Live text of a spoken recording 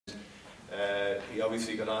He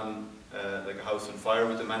obviously got on like a house on fire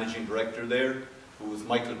with the managing director there, who was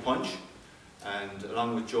Michael Punch, and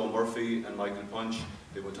along with Joe Murphy and Michael Punch,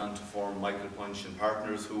 they went on to form Michael Punch and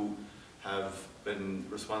Partners, who have been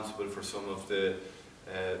responsible for some of the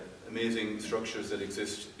amazing structures that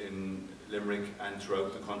exist in Limerick and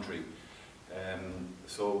throughout the country.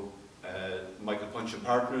 Michael Punch and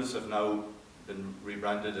Partners have now been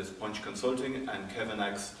rebranded as Punch Consulting, and Kevin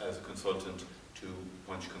acts as a consultant to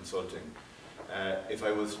Punch Consulting. If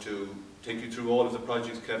I was to take you through all of the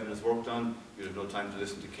projects Kevin has worked on, you'd have no time to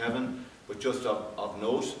listen to Kevin, but just of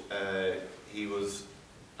note, he was,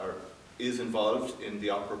 or is involved in the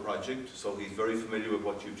opera project, so he's very familiar with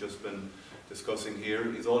what you've just been discussing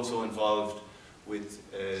here. He's also involved with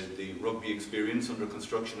the rugby experience under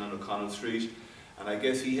construction on O'Connell Street, and I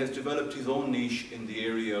guess he has developed his own niche in the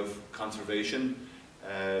area of conservation.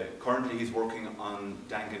 Currently he's working on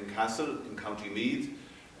Dangan Castle in County Meath,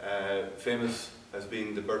 famous as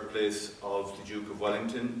being the birthplace of the Duke of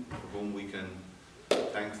Wellington, for whom we can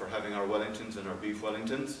thank for having our Wellingtons and our beef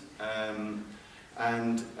Wellingtons.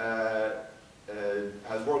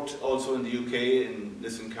 Has worked also in the UK in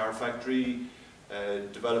Nissan car factory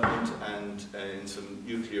development and in some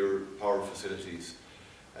nuclear power facilities.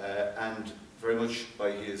 And very much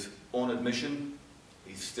by his own admission,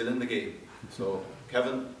 he's still in the game. So,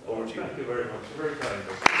 Kevin, over to you. Thank you very much. Very kind.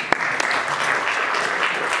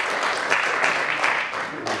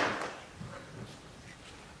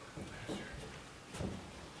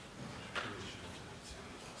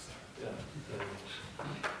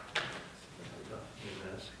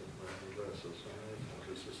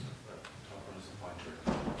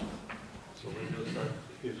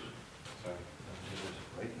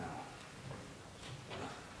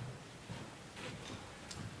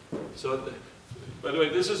 So, by the way,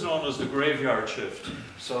 this is known as the graveyard shift.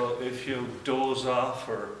 So if you doze off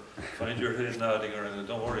or find your head nodding or anything,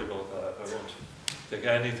 don't worry about that. I won't take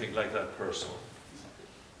anything like that personal.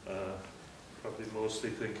 Probably mostly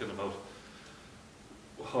thinking about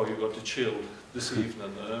how you got to chill this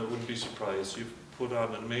evening. I wouldn't be surprised. You've put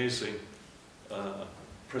on an amazing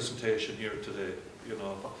presentation here today. You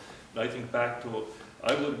know, and I think back to,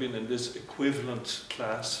 I would have been in this equivalent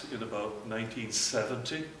class in about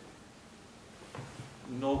 1970.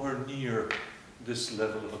 Nowhere near this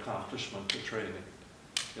level of accomplishment or training.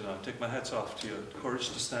 You know, take my hats off to you. The courage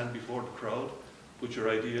to stand before the crowd, put your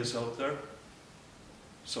ideas out there.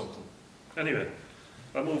 Something. Anyway,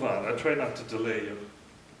 I'll move on. I'll try not to delay you.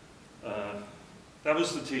 That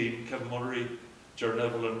was the team, Kevin Mullery, Ger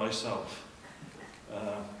Neville and myself.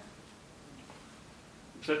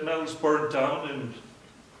 Mel's burnt down in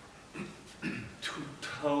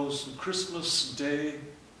 2000, Christmas Day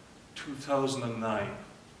 2009.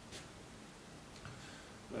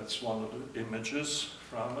 That's one of the images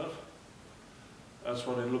from it. That's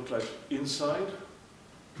what it looked like inside.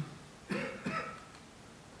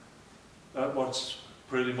 That was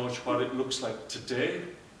pretty much what it looks like today.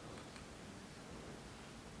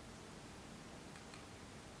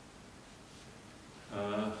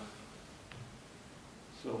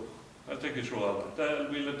 So I'll take you through all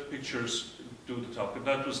that. We'll let the pictures do the talking.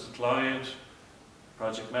 That was the client,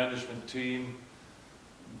 project management team,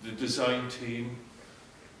 the design team.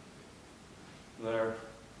 There.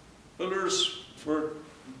 Builders were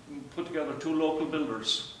put together, two local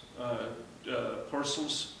builders,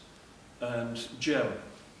 Purcell's and Gem.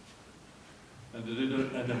 And they did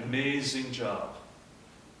an amazing job.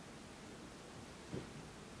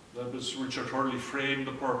 That was Richard Hurley framed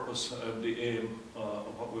the purpose and the aim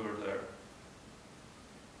of what we were there.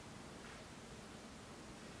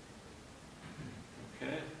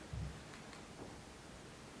 Okay.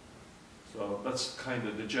 So that's kind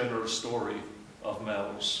of the general story of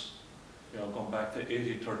Mel's. You know, going back to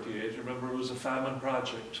 1838, remember it was a famine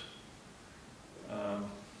project.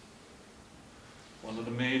 One of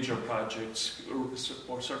the major projects,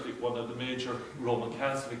 or certainly one of the major Roman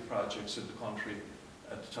Catholic projects in the country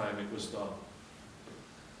at the time it was done.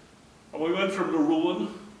 And we went from the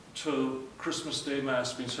ruin to Christmas Day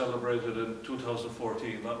Mass being celebrated in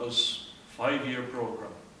 2014. That was a 5-year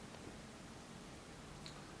program.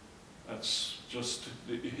 That's just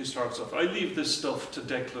the historic stuff. I leave this stuff to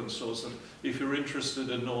Declan so that if you're interested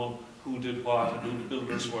in knowing who did what and who the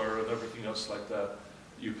builders were and everything else like that,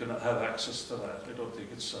 you can have access to that. I don't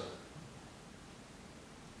think it's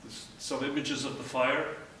some images of the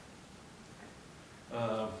fire.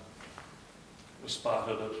 Was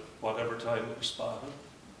spotted at whatever time it was spotted.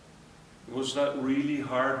 It was that really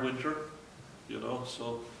hard winter, you know,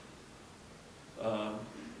 so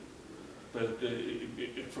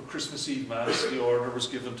for Christmas Eve Mass, the order was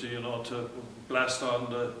given to, you know, to blast on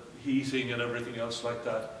the heating and everything else like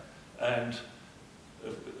that. And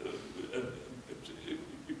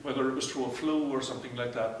whether it was through a flue or something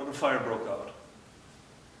like that, but a fire broke out.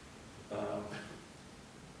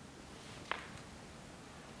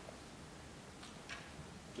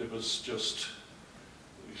 It was just,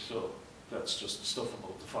 so that's just stuff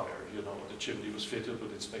about the fire, you know, the chimney was fitted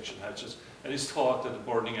with inspection hatches, and it's thought that the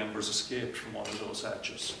burning embers escaped from one of those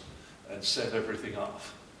hatches and set everything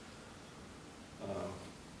off.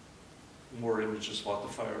 More images of what the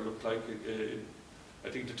fire looked like. I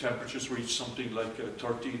think the temperatures reached something like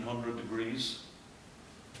 1,300 degrees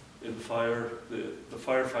in the fire. The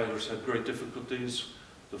firefighters had great difficulties.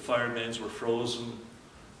 The fire mains were frozen.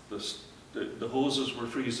 The hoses were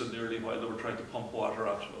freezing nearly while they were trying to pump water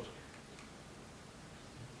out of it.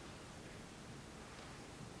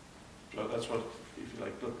 So that's what, if you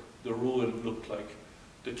like, the ruin looked like.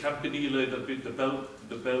 The campanile,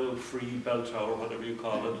 the bell-free bell tower, whatever you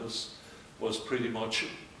call it, was pretty much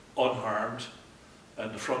unharmed,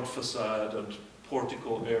 and the front facade and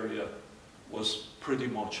portico area was pretty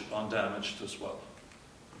much undamaged as well.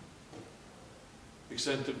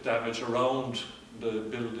 Extent of damage around the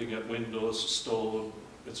building at windows, stone,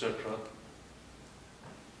 etc.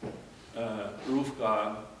 Roof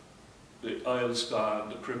gone, the aisles gone,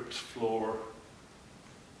 the crypt floor,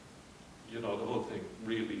 you know, the whole thing,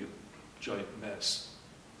 really a giant mess.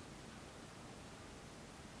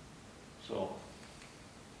 So,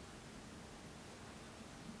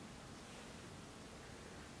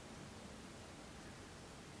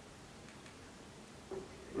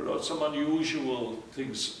 some unusual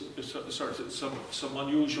things, some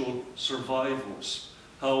unusual survivals.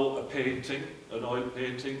 How a painting, an oil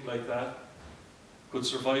painting like that, could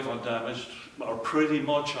survive undamaged, or pretty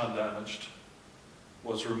much undamaged,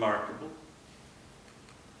 was remarkable.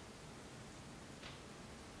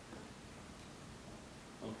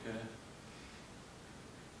 Okay.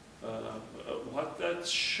 What that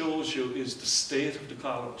shows you is the state of the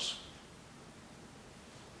columns.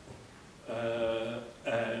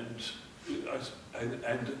 And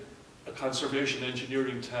a conservation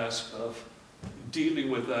engineering task of dealing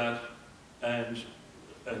with that and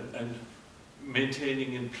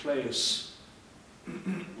maintaining in place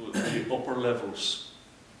the upper levels.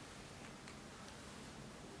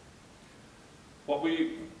 What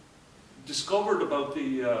we discovered about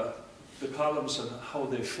the columns and how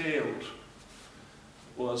they failed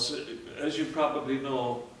was, as you probably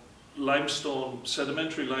know, limestone,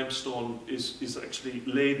 sedimentary limestone is actually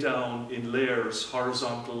laid down in layers,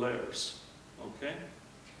 horizontal layers, okay?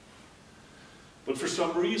 But for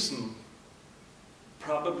some reason,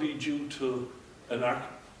 probably due to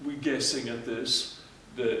we're guessing at this,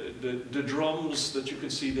 the drums that you can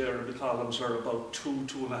see there in the columns are about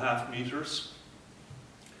 2.5 meters.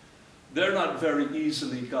 They're not very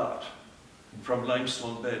easily got from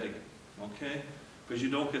limestone bedding, okay? Because you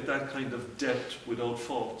don't get that kind of depth without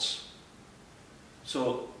faults.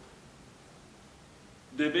 So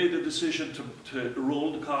they made the decision to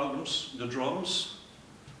roll the columns, the drums,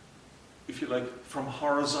 if you like, from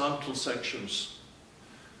horizontal sections.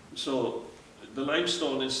 So the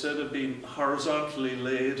limestone, instead of being horizontally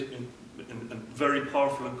laid in very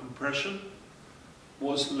powerful in compression,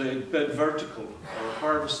 was laid bed vertical, or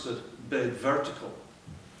harvested bed vertical.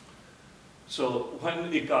 So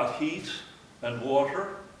when it got heat and water,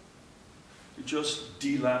 it just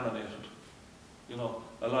delaminated. You know,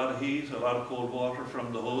 a lot of heat, a lot of cold water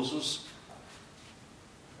from the hoses.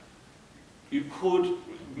 You could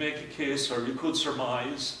make a case, or you could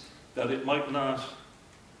surmise, that it might not,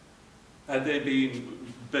 had they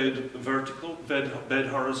been bed vertical, bed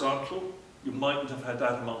horizontal, you mightn't have had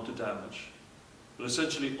that amount of damage. But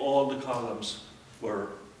essentially all the columns were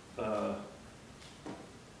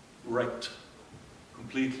wrecked,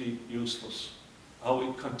 completely useless. How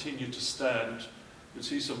it continued to stand, you'll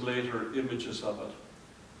see some later images of it.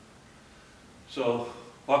 So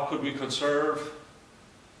what could we conserve?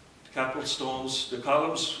 Capital stones. The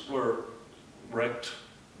columns were wrecked,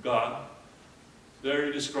 gone. There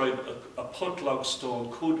you describe a puntlock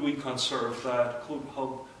stone. Could we conserve that?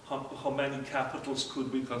 How many capitals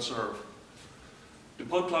could we conserve? The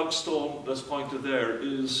puntlock stone that's pointed there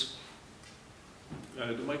is,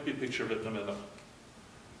 there might be a picture of it in a minute.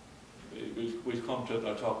 We'll come to it and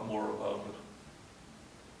I'll talk more about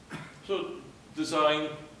it. So design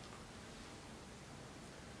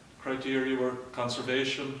criteria were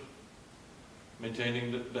conservation,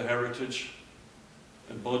 maintaining the heritage,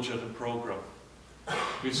 and budget and program.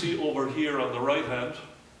 We see over here on the right hand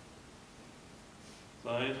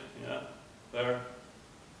side, yeah, there.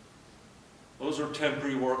 Those are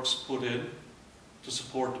temporary works put in to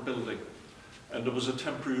support the building. and there was a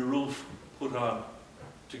temporary roof put on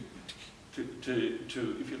to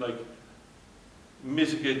if you like,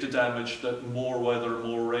 mitigate the damage that more weather,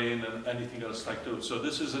 more rain, and anything else like that. So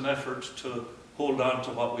this is an effort to hold on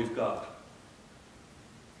to what we've got.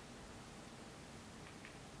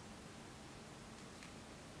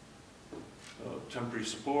 Temporary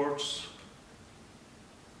supports.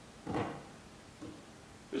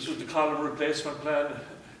 This was the column replacement plan.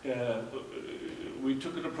 We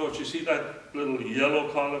took an approach. You see that little yellow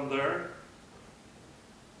column there?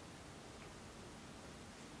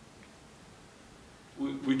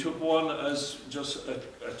 We took one as just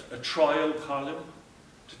a trial column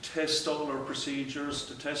to test all our procedures,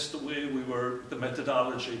 to test the way the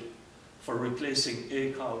methodology for replacing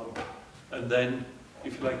a column. And then,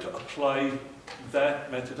 if you like, to apply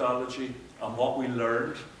that methodology and what we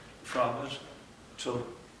learned from it to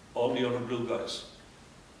all the other blue guys.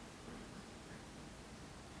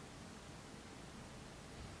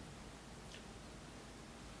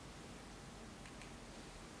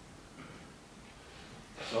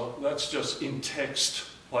 So that's just in text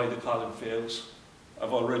why the column fails.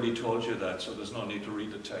 I've already told you that, so there's no need to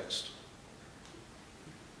read the text.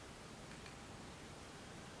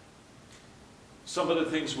 Some of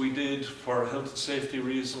the things we did for health and safety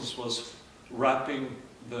reasons was wrapping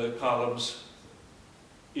the columns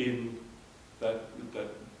in that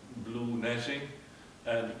blue netting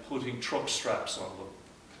and putting truck straps on them.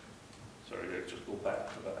 Sorry, I'll just go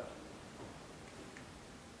back to that.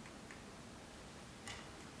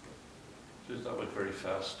 Just that went very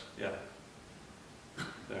fast. Yeah.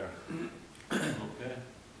 There. Okay.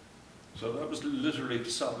 So that was literally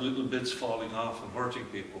to stop little bits falling off and hurting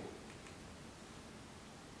people.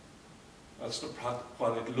 That's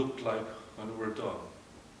what it looked like when we were done.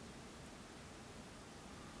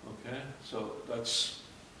 Okay, so that's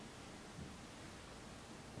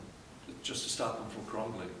just to stop them from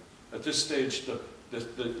crumbling. At this stage,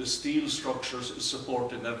 the steel structures is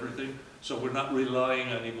supporting everything, so we're not relying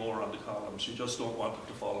anymore on the columns. You just don't want them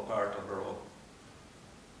to fall apart on their own.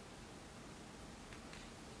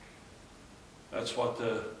 That's what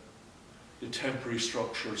the temporary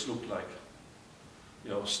structures look like. You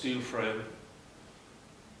know, steel frame,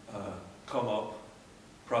 come up,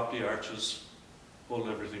 prop the arches, hold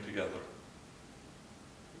everything together.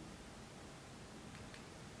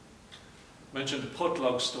 Mentioned the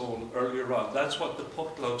putlog stone earlier on. That's what the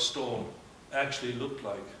putlog stone actually looked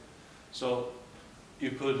like. So you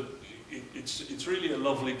could, it's really a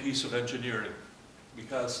lovely piece of engineering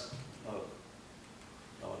because,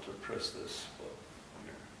 I want to press this.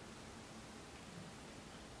 Here.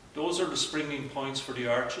 Those are the springing points for the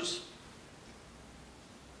arches.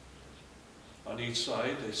 On each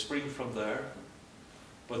side, they spring from there.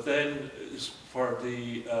 But then for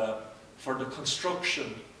the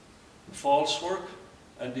construction, false work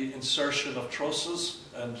and the insertion of trusses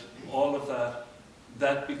and all of that,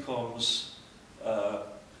 that becomes,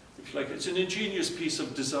 if you like, it's an ingenious piece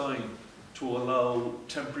of design to allow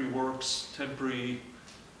temporary works, temporary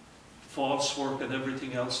false work and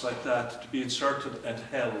everything else like that to be inserted and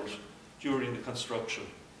held during the construction.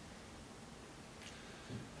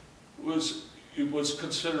 It was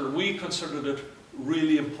considered, we considered it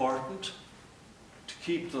really important to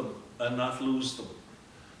keep them and not lose them.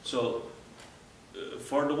 So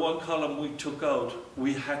for the one column we took out,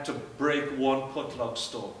 we had to break one putlog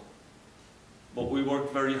stone. But we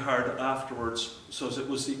worked very hard afterwards, so it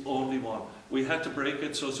was the only one. We had to break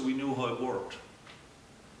it so we knew how it worked.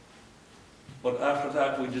 But after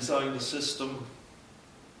that, we designed a system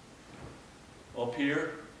up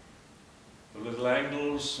here, with little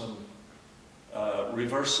angles and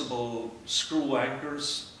reversible screw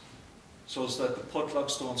anchors, so that the putlog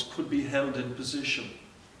stones could be held in position,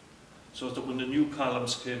 so that when the new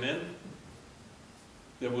columns came in,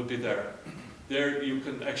 they would be there. There you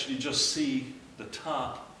can actually just see the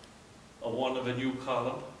top of one of a new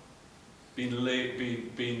column being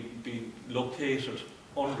located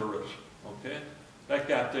under it. Okay, that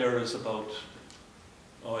gap there is about,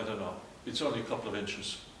 oh, I don't know, it's only a couple of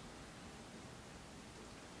inches.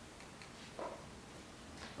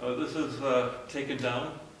 This is taking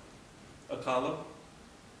down a column,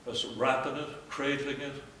 just wrapping it, cradling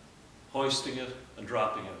it, hoisting it, and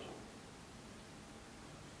dropping it.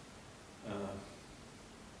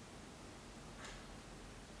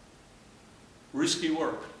 Risky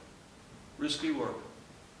work, risky work.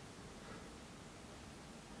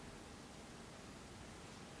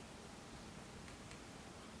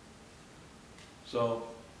 So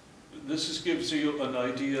this gives you an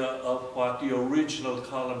idea of what the original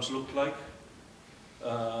columns look like.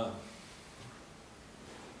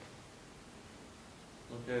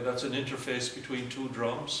 Okay, that's an interface between two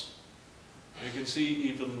drums. You can see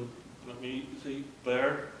even, let me see,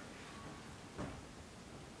 there.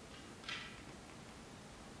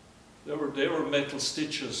 They were metal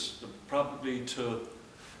stitches, probably to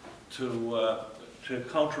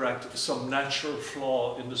counteract some natural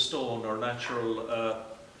flaw in the stone or natural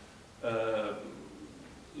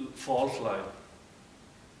fault line.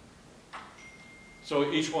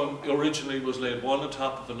 So each one originally was laid one on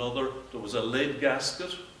top of another. There was a lead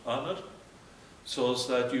gasket on it, so as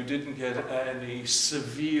that you didn't get any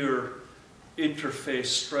severe interface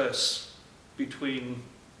stress between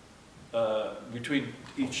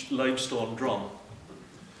each limestone drum.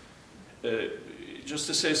 Just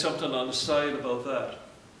to say something on the side about that,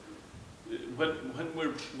 when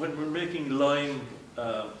we're making line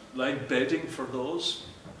bedding for those,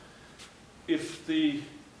 if the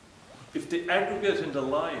aggregate in the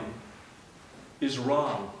line is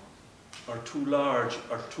wrong, or too large,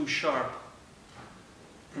 or too sharp,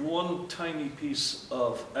 one tiny piece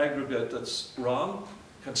of aggregate that's wrong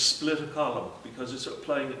can split a column because it's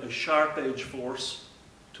applying a sharp edge force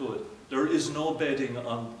to it. There is no bedding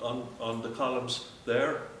on the columns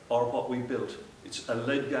there or what we built. It's a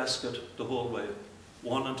lead gasket the whole way,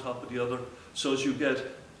 one on top of the other, so as you get,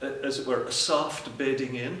 as it were, a soft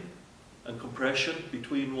bedding in and compression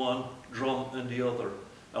between one drum and the other.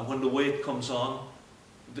 And when the weight comes on,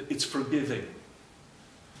 it's forgiving.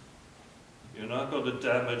 You're not going to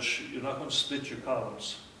damage, you're not going to split your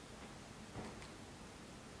columns.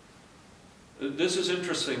 This is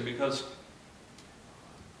interesting because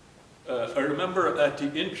I remember at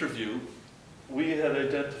the interview, we had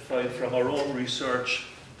identified from our own research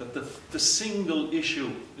that the single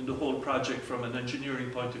issue in the whole project from an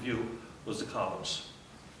engineering point of view was the columns.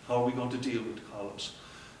 How are we going to deal with the columns?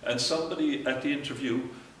 And somebody at the interview,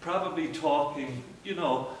 probably talking, you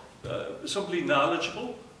know, somebody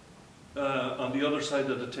knowledgeable on the other side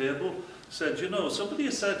of the table, said, you know, somebody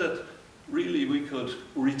has said that really we could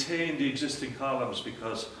retain the existing columns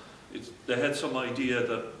because they had some idea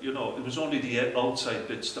that, you know, it was only the outside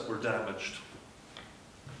bits that were damaged.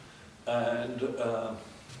 And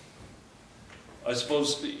I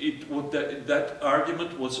suppose that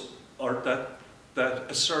argument was, or that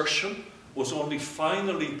assertion was only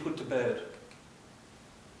finally put to bed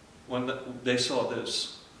when they saw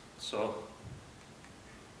this. So,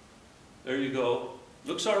 there you go.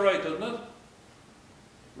 Looks all right, doesn't it?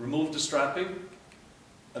 Remove the strapping,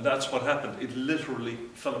 and that's what happened. It literally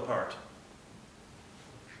fell apart.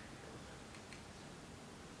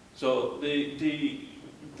 So there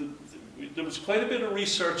was quite a bit of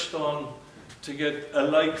research done to get a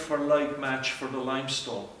like-for-like match for the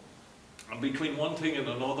limestone. And between one thing and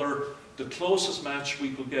another, the closest match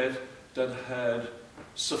we could get that had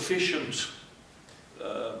sufficient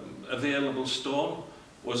available stone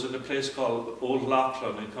was in a place called Old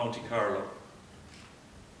Loughlin in County Carlow.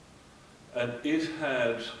 And it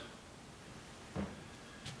had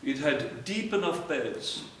deep enough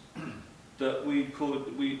beds that we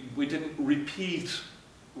didn't repeat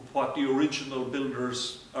what the original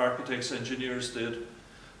builders, architects, engineers did.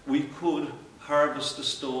 We could harvest the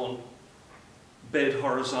stone bed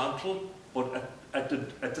horizontal, but at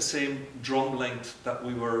the same drum length that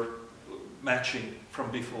we were matching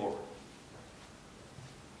from before.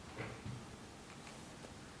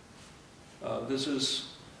 This is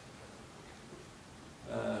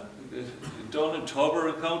done in Tubber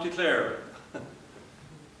in County Clare.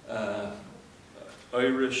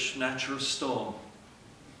 Irish natural stone.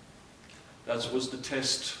 That was the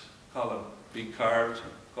test column being carved,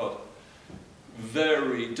 cut.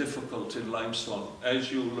 Very difficult in limestone.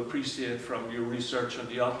 As you'll appreciate from your research on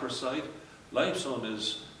the opera side, limestone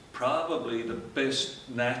is probably the best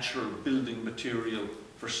natural building material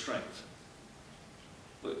for strength.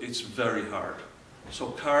 But it's very hard.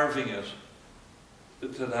 So carving it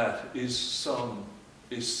to that is some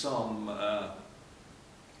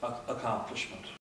accomplishment.